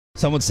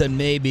Someone said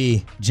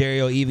maybe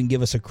Jerry will even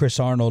give us a Chris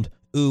Arnold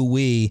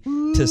ooh-wee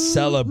to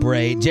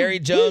celebrate. Jerry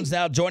Jones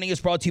now joining us,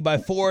 brought to you by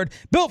Ford.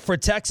 Built for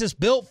Texas,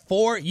 built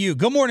for you.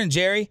 Good morning,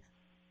 Jerry.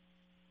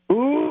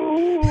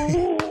 Ooh,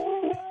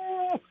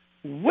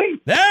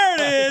 wait. There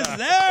it is.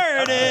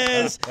 There it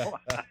is.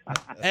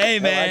 Hey,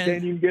 man. I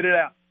can't even get it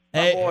out.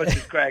 My voice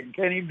is cracking.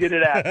 Can't even get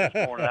it out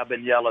this morning. I've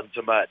been yelling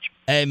so much.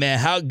 Hey, man,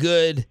 how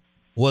good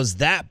was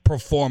that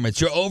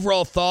performance? Your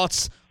overall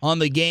thoughts on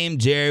the game,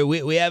 Jerry?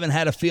 We haven't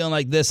had a feeling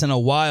like this in a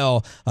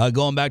while,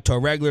 going back to a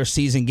regular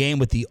season game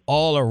with the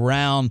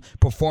all-around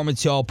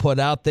performance y'all put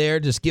out there.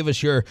 Just give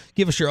us your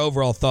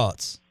overall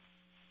thoughts.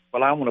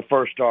 Well, I want to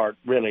first start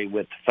really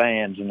with the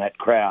fans and that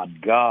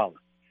crowd. God,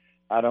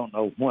 I don't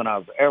know when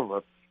I've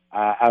ever.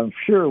 I'm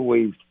sure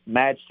we've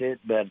matched it,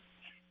 but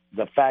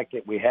the fact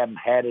that we haven't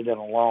had it in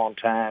a long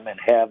time and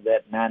have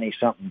that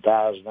 90-something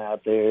thousand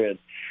out there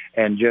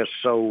and just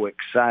so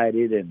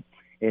excited and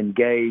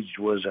engaged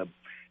was a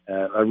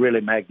really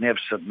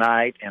magnificent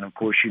night. And, of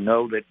course, you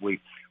know that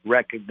we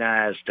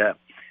recognized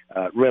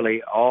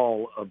really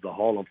all of the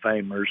Hall of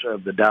Famers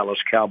of the Dallas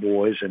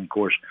Cowboys and, of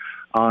course,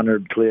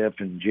 honored Cliff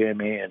and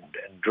Jimmy and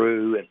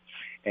Drew.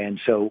 And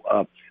so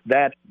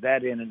that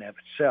in and of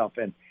itself.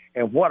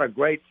 And what a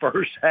great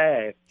first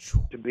half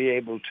to be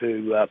able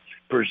to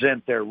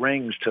present their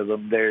rings to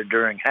them there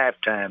during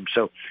halftime.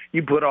 So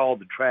you put all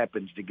the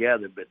trappings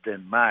together, but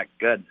then, my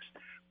goodness,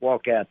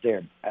 walk out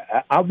there.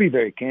 I'll be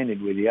very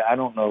candid with you. I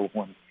don't know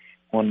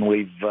when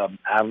we've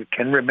I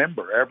can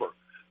remember ever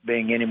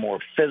being any more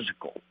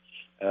physical,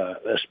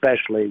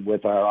 especially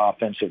with our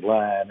offensive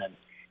line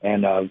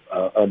and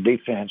a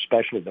defense,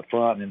 especially the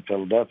front in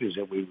Philadelphia's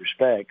that we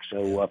respect.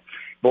 So,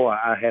 boy,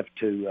 I have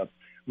to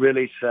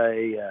really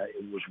say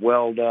it was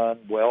well done,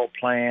 well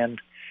planned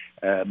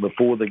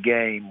before the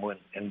game when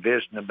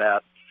envisioning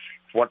about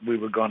what we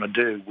were going to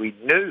do. We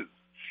knew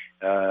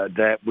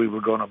that we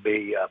were going to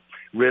be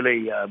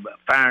really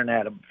firing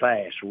at them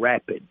fast,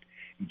 rapid,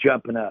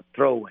 jumping up,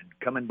 throwing,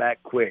 coming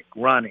back quick,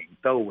 running,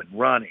 throwing,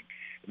 running.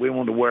 We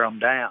wanted to wear them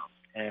down,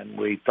 and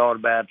we thought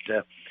about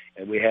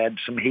we had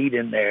some heat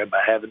in there by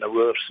having the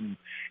roofs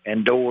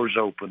and doors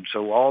open.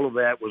 So all of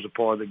that was a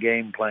part of the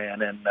game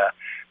plan, and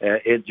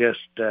it just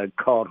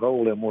caught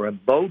hold, and we're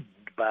emboldened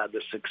by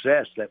the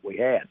success that we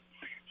had.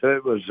 So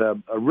it was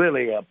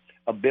really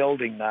a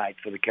building night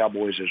for the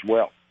Cowboys as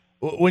well.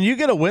 When you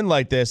get a win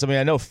like this, I mean,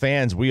 I know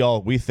fans,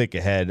 we think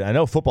ahead. I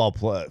know football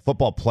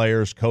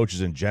players,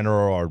 coaches in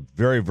general are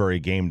very, very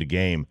game to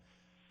game.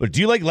 But do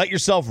you let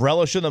yourself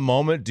relish in the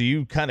moment? Do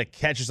you kind of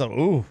catch yourself,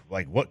 ooh,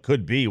 like what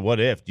could be, what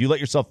if? Do you let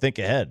yourself think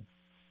ahead?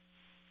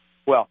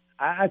 Well,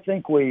 I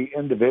think we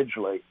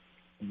individually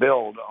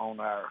build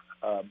on our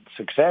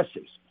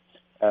successes.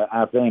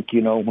 I think,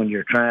 when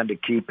you're trying to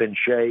keep in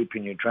shape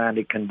and you're trying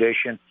to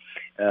condition,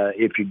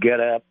 if you get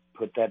up,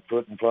 put that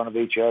foot in front of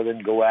each other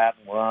and go out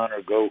and run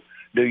or go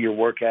do your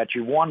workout,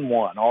 you won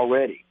one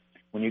already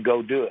when you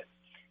go do it.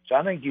 So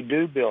I think you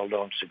do build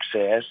on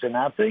success, and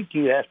I think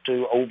you have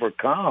to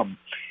overcome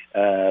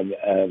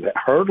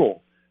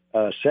hurdle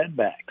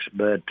setbacks.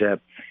 But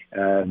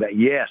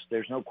yes,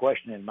 there's no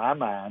question in my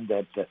mind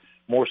that the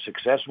more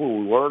successful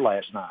we were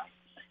last night,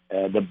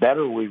 the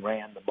better we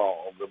ran the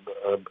ball,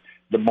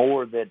 the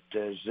more that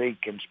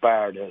Zeke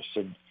inspired us.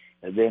 And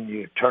then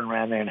you turn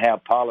around there and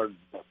have Pollard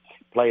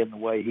playing the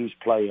way he's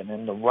playing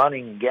in the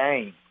running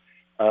game,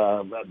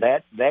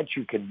 that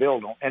you can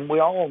build on. And we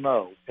all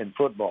know in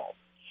football,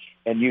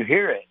 and you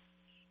hear it,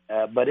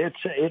 but it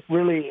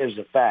really is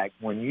a fact.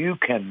 When you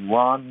can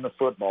run the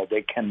football,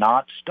 they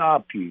cannot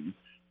stop you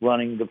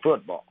running the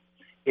football.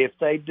 If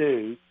they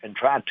do and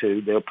try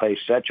to, they'll pay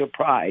such a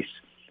price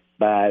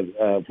by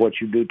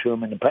what you do to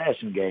them in the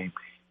passing game,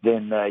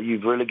 then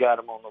you've really got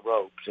them on the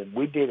ropes. And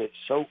we did it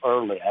so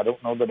early. I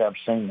don't know that I've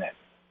seen that.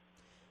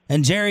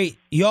 And, Jerry,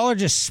 y'all are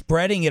just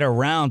spreading it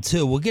around,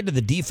 too. We'll get to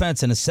the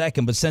defense in a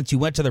second, but since you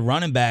went to the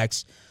running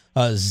backs,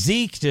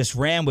 Zeke just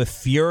ran with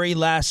fury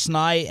last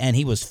night, and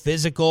he was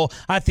physical.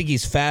 I think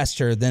he's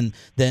faster than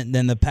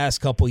the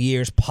past couple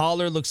years.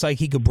 Pollard looks like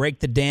he could break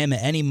the dam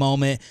at any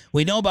moment.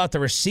 We know about the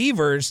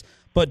receivers,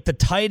 but the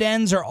tight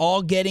ends are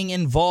all getting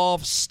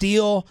involved.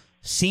 Steele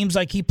seems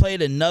like he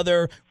played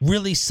another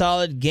really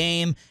solid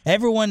game.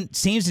 Everyone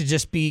seems to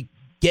just be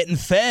getting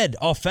fed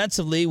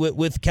offensively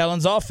with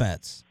Kellen's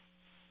offense.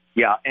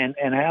 Yeah, and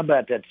how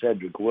about that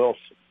Cedric Wilson?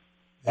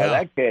 Yeah.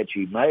 That catch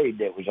he made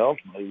that was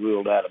ultimately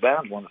ruled out of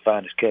bounds, one of the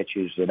finest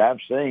catches that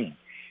I've seen.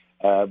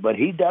 But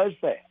he does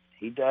that.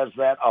 He does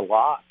that a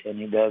lot, and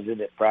he does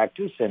it at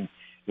practice, and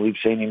we've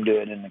seen him do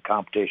it in the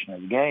competition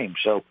of the game.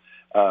 So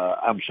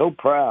I'm so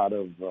proud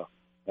of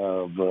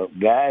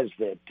guys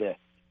that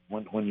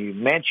when you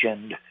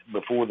mentioned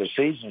before the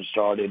season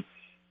started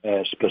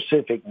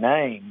specific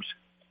names,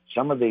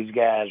 some of these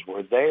guys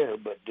were there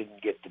but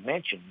didn't get to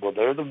mention. Well,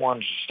 they're the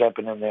ones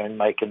stepping in there and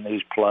making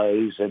these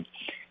plays. And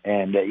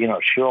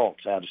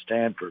Schultz out of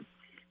Stanford,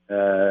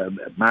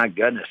 my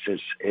goodness,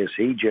 is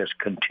he just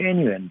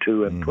continuing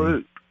to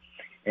improve.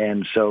 Mm-hmm.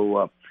 And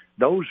so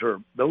those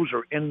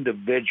are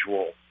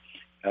individual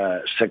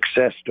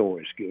success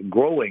stories,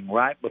 growing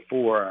right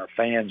before our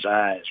fans'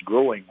 eyes,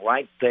 growing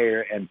right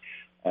there, and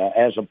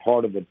as a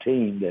part of a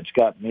team that's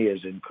got me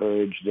as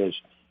encouraged as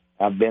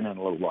I've been in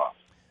a little while.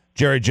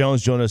 Jerry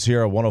Jones joined us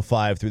here at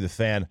 105 through the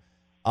Fan.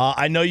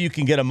 I know you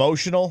can get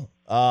emotional.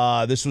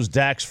 This was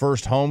Dak's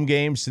first home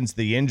game since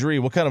the injury.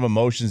 What kind of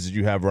emotions did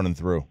you have running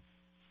through?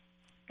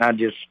 I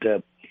just,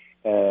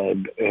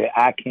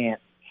 I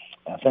can't.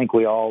 I think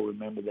we all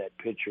remember that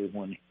picture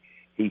when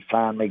he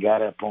finally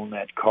got up on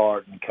that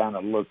cart and kind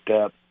of looked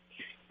up,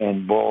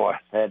 and boy,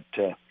 that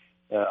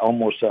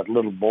almost that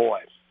little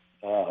boy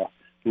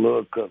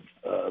look of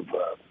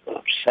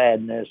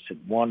sadness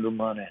and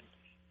wonderment, and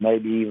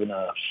maybe even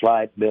a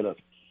slight bit of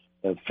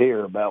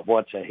fear about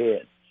what's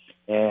ahead,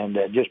 and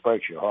it just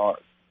breaks your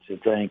heart to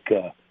think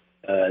that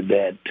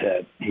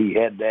he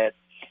had that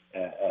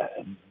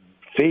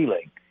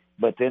feeling.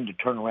 But then to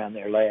turn around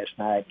there last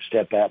night and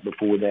step out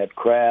before that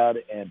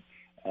crowd, and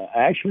I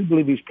actually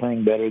believe he's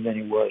playing better than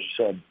he was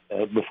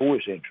before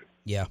his injury.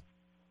 Yeah.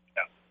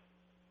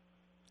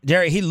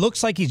 Jerry, he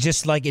looks like he's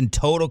just like in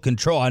total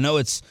control. I know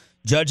it's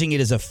judging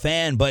it as a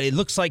fan, but it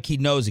looks like he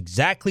knows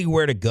exactly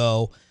where to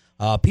go.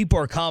 People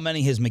are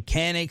commenting his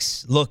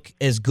mechanics look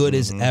as good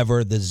as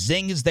ever. The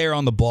zing is there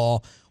on the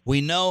ball.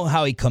 We know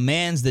how he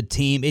commands the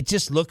team. It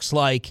just looks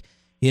like,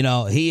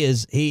 he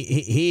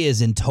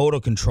is in total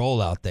control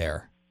out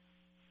there.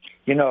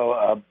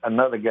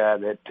 Another guy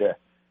that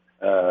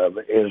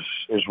is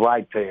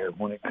right there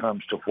when it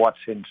comes to what's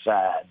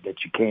inside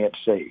that you can't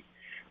see,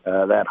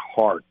 that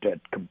heart, that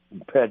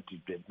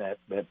competitive, that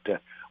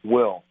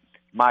will,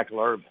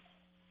 Michael Irvin.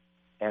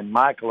 And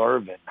Michael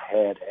Irvin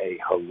had a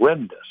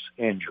horrendous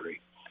injury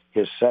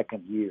his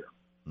second year.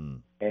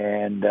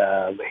 And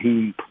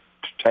he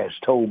has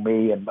told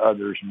me and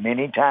others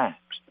many times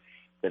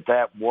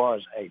that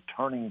was a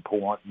turning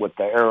point with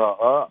the era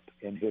up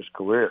in his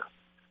career,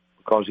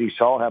 because he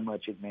saw how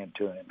much it meant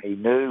to him. He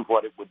knew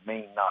what it would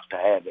mean not to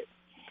have it,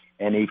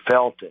 and he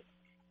felt it.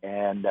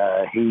 And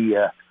he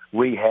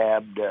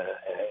rehabbed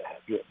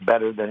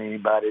better than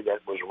anybody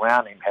that was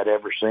around him had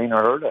ever seen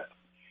or heard of.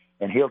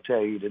 And he'll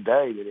tell you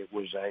today that it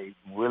was a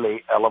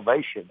really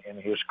elevation in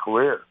his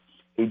career.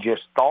 He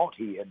just thought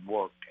he had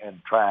worked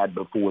and tried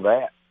before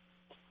that.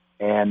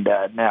 And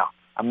now,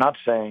 I'm not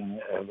saying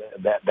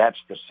that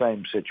that's the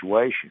same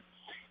situation,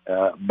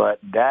 but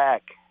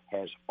Dak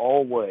has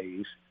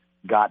always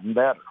gotten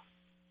better.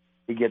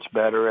 He gets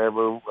better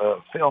every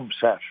film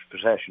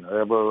session or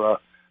every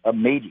a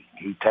meeting.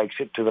 He takes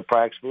it to the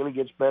practice field. He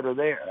gets better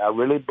there. I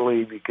really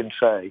believe I can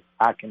say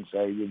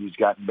that he's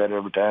gotten better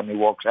every time he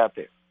walks out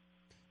there.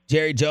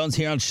 Jerry Jones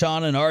here on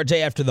Sean and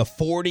RJ after the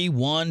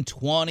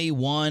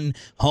 41-21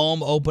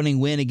 home opening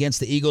win against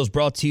the Eagles,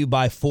 brought to you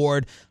by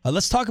Ford.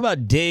 Let's talk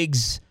about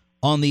Diggs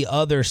on the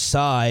other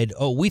side.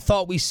 We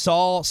thought we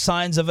saw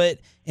signs of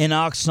it in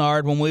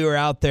Oxnard when we were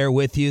out there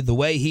with you, the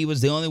way he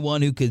was the only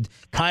one who could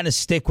kind of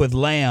stick with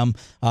Lamb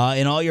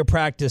in all your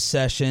practice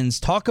sessions.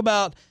 Talk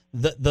about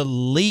the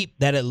leap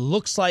that it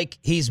looks like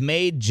he's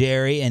made,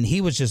 Jerry, and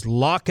he was just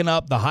locking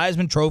up the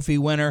Heisman Trophy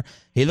winner.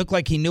 He looked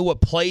like he knew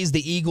what plays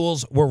the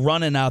Eagles were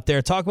running out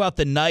there. Talk about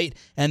the night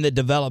and the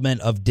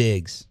development of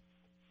Diggs.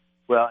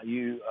 Well,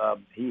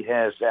 he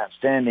has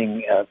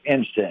outstanding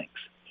instincts,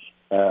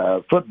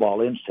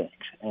 football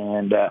instincts,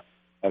 and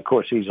of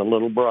course he's a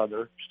little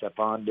brother.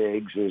 Stephon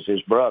Diggs is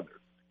his brother,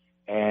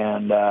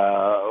 and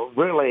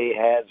really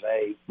has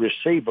a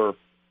receiver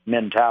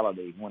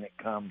mentality when it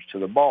comes to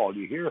the ball.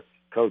 You hear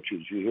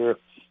coaches, you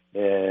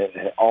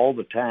hear all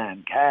the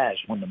time, guys,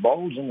 when the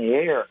ball's in the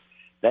air,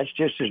 that's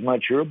just as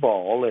much your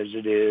ball as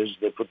it is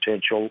the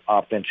potential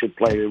offensive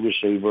player,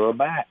 receiver, or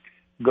back.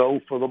 Go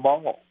for the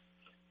ball.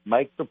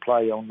 Make the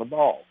play on the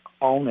ball.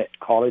 Own it.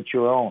 Call it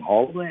your own.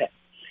 All of that.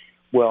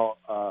 Well,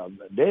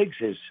 Diggs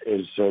is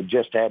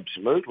just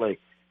absolutely,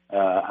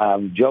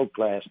 I joked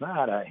last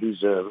night,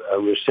 he's a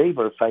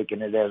receiver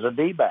faking it as a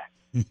D-back.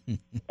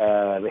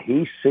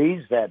 He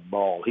sees that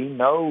ball. He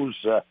knows,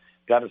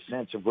 got a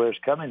sense of where it's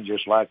coming,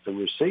 just like the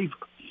receiver.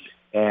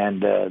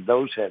 And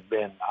those have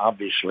been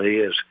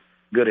obviously as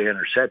good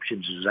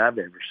interceptions as I've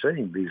ever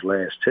seen, these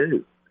last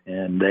two,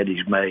 and that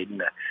he's made.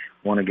 And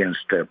one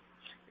against,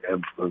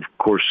 of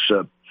course,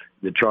 the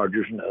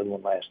Chargers, and another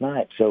one last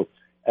night. So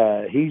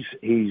he's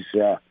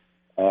got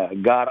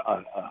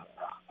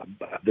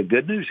the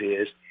good news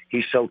is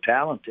he's so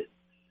talented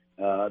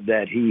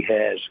that he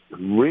has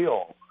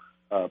real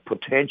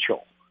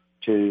potential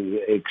to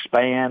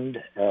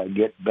expand,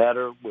 get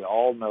better. We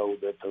all know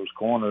that those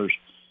corners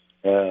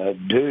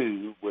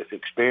do, with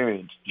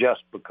experience,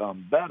 just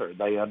become better.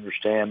 They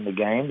understand the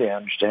game. They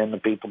understand the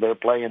people they're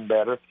playing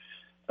better,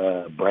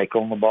 break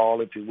on the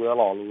ball, if you will,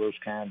 all of those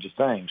kinds of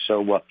things.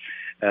 So,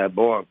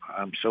 boy,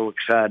 I'm so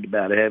excited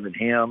about having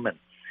him and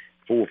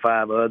 4 or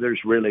 5 others,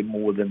 really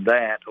more than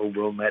that,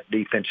 over on that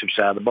defensive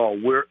side of the ball.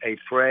 We're a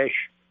fresh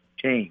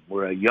team.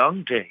 We're a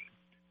young team,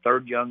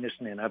 third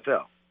youngest in the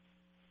NFL.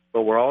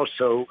 But we're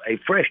also a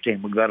fresh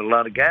team. We've got a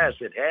lot of guys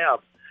that have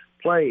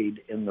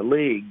played in the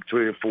league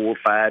 3 or 4 or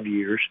 5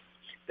 years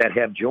that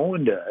have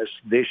joined us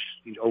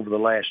over the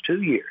last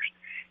 2 years.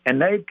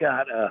 And they've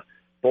got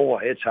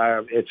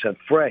it's a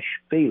fresh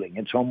feeling.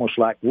 It's almost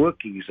like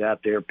rookies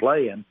out there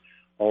playing,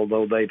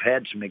 although they've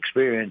had some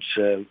experience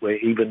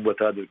even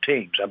with other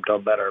teams. I'm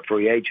talking about our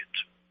free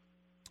agents.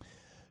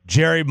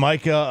 Jerry,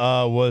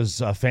 Micah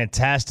was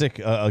fantastic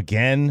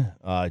again.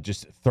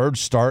 Just third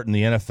start in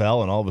the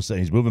NFL, and all of a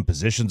sudden he's moving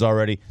positions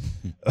already.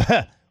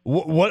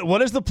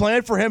 What is the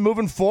plan for him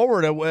moving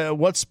forward? At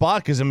what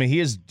spot? Because, I mean, he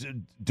is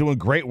doing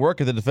great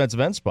work at the defensive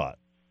end spot.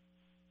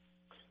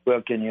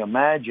 Well, can you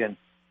imagine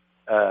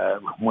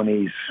when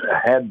he's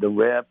had the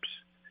reps,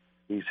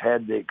 he's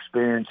had the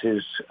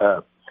experiences,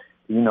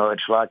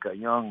 it's like a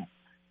young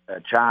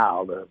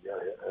child.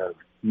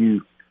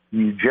 You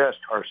just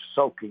are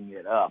soaking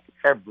it up.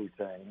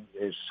 Everything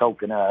is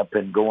soaking up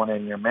and going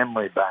in your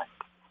memory bank.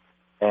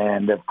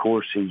 And, of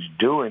course, he's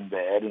doing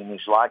that, and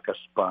he's like a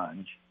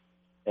sponge.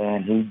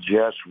 And he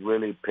just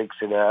really picks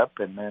it up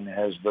and then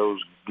has those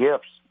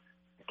gifts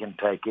that can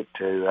take it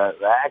to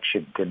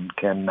action,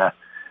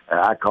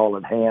 I call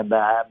it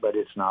hand-eye, but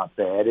it's not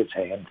that. It's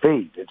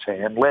hand-feet. It's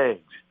hand-legs.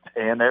 It's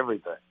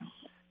hand-everything,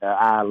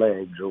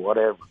 eye-legs or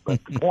whatever.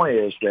 But the point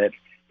is that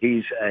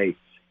he's a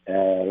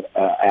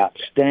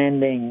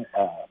outstanding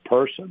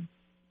person.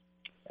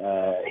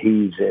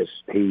 He's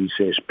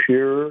as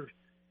pure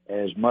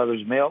as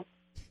mother's milk.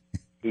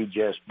 He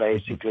just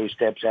basically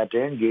steps out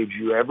there and gives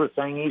you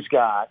everything he's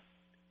got,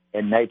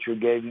 and nature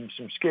gave him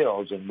some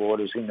skills, and boy,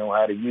 does he know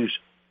how to use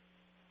it.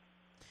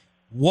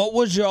 What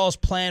was y'all's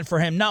plan for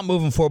him, not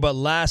moving forward, but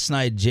last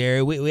night,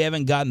 Jerry? We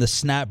haven't gotten the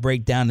snap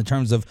breakdown in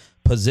terms of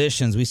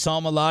positions. We saw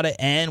him a lot at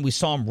end. We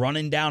saw him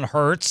running down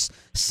Hurts,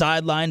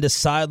 sideline to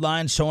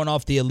sideline, showing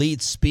off the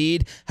elite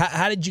speed.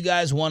 How did you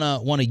guys want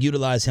to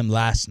utilize him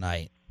last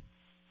night?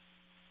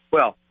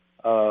 Well,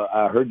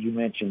 I heard you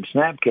mention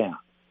snap count,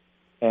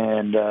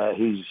 and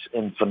he's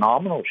in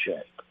phenomenal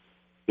shape.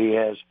 He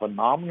has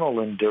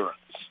phenomenal endurance,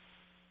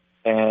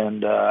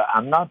 and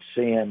I'm not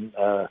seeing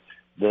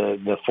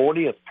the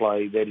 40th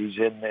play that he's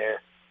in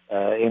there,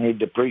 any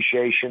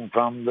depreciation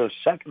from the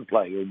second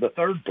play or the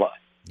third play.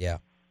 Yeah.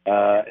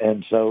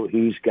 And so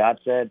he's got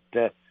that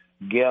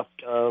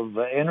gift of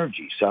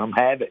energy. Some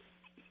have it.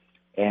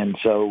 And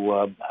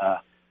so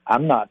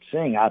I'm not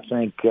seeing, I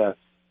think,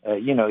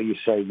 you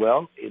say,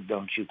 well,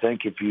 don't you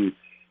think if you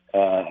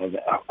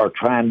are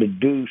trying to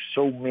do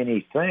so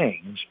many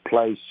things,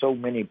 play so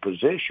many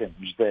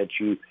positions that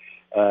you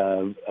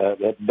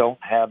that don't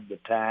have the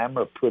time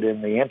or put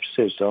in the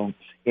emphasis on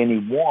any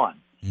one,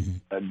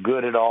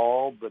 good at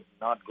all, but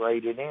not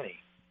great at any.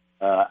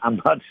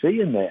 I'm not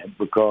seeing that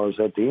because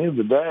at the end of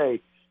the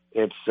day,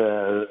 it's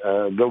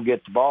go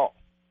get the ball.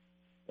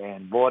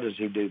 And boy, does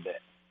he do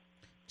that.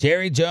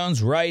 Jerry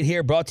Jones right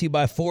here, brought to you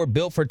by Ford,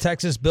 built for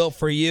Texas, built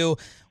for you.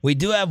 We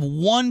do have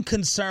one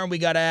concern we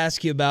got to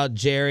ask you about,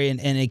 Jerry,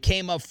 and it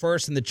came up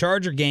first in the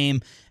Charger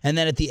game, and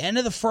then at the end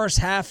of the first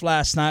half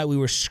last night, we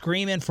were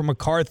screaming for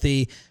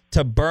McCarthy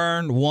to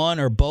burn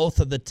one or both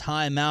of the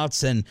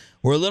timeouts, and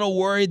we're a little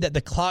worried that the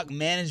clock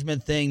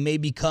management thing may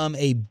become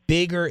a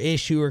bigger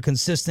issue or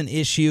consistent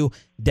issue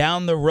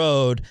down the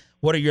road.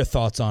 What are your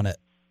thoughts on it?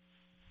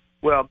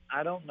 Well,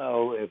 I don't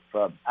know if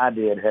I had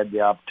the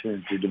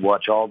opportunity to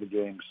watch all the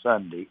games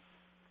Sunday,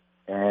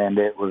 and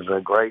it was a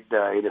great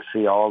day to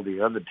see all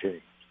the other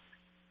teams.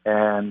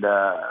 And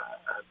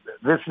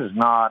this is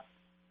not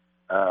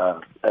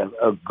a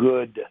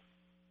good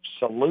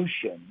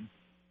solution,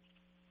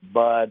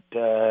 but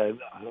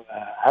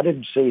I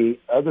didn't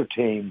see other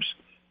teams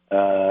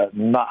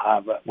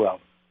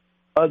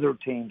other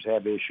teams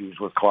have issues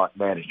with clock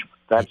management.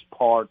 That's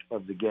part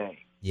of the game.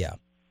 Yeah.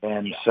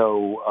 And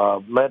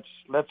so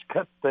let's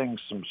cut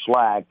things some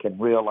slack and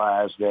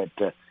realize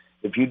that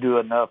if you do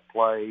enough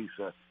plays,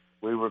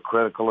 we were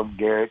critical of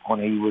Garrett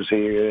when he was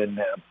here, and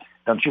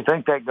don't you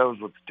think that goes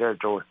with the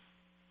territory?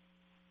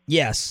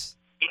 Yes,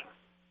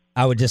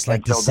 I would just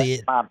like to see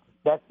it.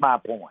 That's my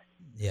point.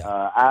 Yeah,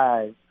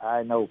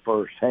 I know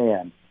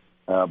firsthand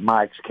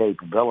Mike's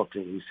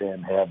capabilities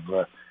and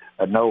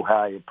know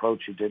how he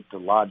approaches it, the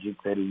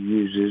logic that he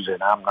uses,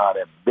 and I'm not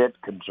a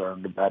bit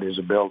concerned about his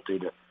ability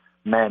to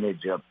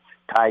manage a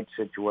tight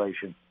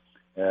situation.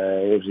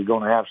 Is he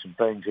going to have some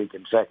things he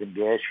can second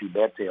guess? You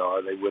bet they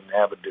are. They wouldn't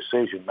have a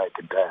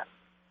decision-making time.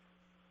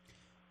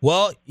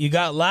 Well, you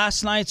got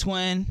last night's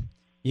win.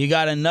 You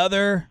got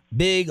another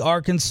big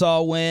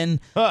Arkansas win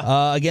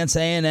against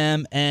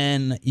A&M,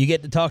 and you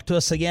get to talk to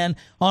us again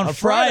on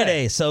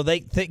Friday. So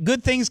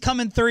good things come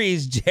in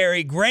threes,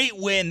 Jerry. Great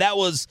win. That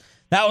was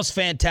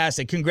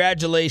fantastic.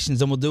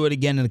 Congratulations, and we'll do it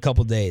again in a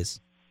couple days.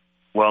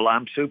 Well,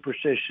 I'm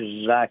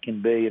superstitious as I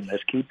can be, and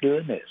let's keep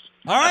doing this.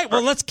 All right,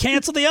 well, let's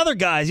cancel the other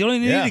guys. You don't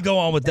even need to go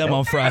on with them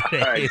on Friday.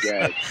 All right,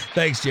 guys.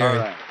 Thanks, Jerry.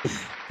 All right.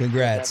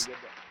 Congrats.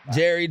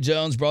 Jerry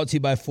Jones, brought to you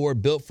by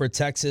Ford, built for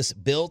Texas,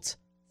 built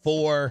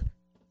for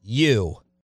you.